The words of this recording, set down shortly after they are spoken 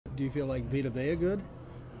Do you feel like Vita Vea good?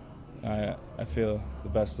 I feel the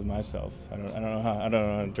best of myself. I don't know how to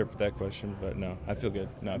interpret that question, but no, I feel good.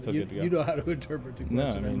 No, I feel good to go. You know how to interpret the question.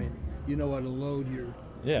 No, I mean you know what a load you're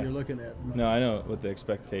looking at. No, I know what the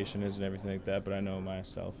expectation is and everything like that, but I know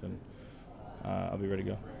myself, and I'll be ready to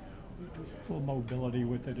go. Full mobility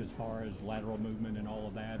with it as far as lateral movement and all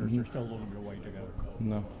of that, or is there still a little bit of way to go?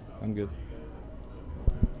 No, I'm good.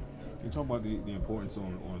 Can you talk about the importance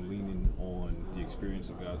on leaning on the experience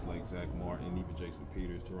of guys like Zach Martin and even Jason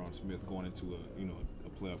Peters, Teron Smith going into a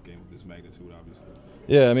playoff game of this magnitude, obviously?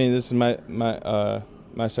 Yeah, I mean, this is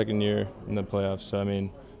my second year in the playoffs, so I mean,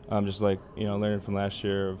 I'm just learning from last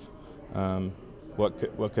year of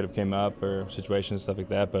what could have came up or situations and stuff like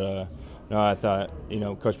that. But no, I thought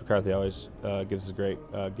Coach McCarthy always gives us a great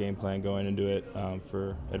game plan going into it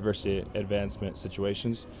for adversity advancement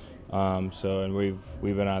situations. And we've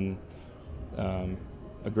been on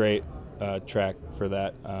a great track for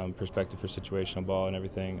that perspective for situational ball and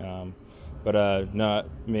everything. No,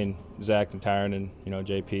 I mean, Zach and Tyron and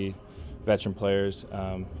JP, veteran players.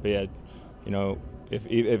 But yeah, if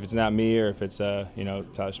it's not me or if it's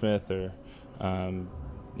Tyler Smith or Connor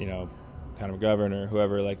McGovern or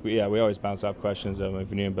whoever, we always bounce off questions if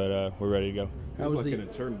we need them, but we're ready to go. It was like an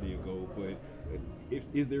eternity ago, but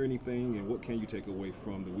is there anything, and what can you take away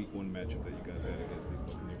from the Week 1 matchup that you guys had against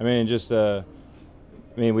the Buccaneers?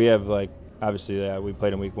 I mean, we have obviously we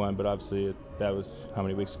played in Week 1, but obviously that was how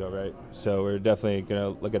many weeks ago, right? So we're definitely gonna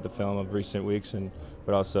look at the film of recent weeks,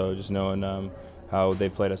 but also just knowing how they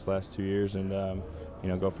played us the last 2 years, and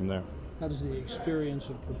go from there. How does the experience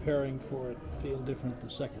of preparing for it feel different the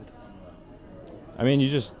second time? I mean, you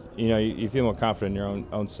just you feel more confident in your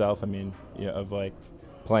own self. I mean, of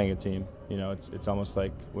playing a team. It's almost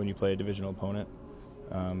like when you play a divisional opponent.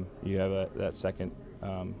 You have that second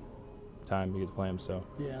time you get to play them. So.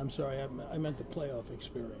 Yeah, I'm sorry. I meant the playoff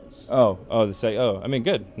experience. I mean,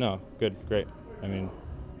 good. No, good, great. I mean,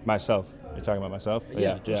 myself. You're talking about myself?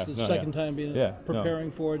 Yeah. The second time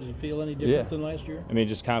preparing for it. Does it feel any different than last year? I mean,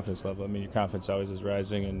 just confidence level. I mean, your confidence always is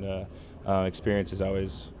rising, and experience is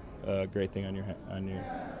always a great thing on your.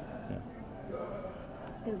 Yeah.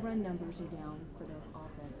 The run numbers are down for the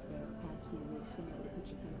offense the past few weeks. Been able to put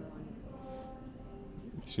your finger on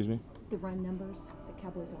it. Excuse me? The run numbers, the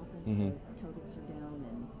Cowboys offense, the totals are down,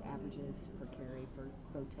 and averages per carry for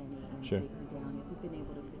both Tony and Zeke are down. Have you been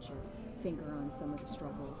able to put your finger on some of the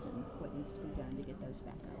struggles and what needs to be done to get those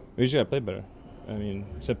back up? We just got to play better. I mean,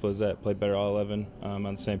 simple as that. Play better all 11 on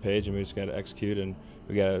the same page, and we just got to execute, and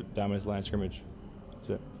we got to dominate the line of scrimmage.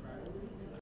 That's it.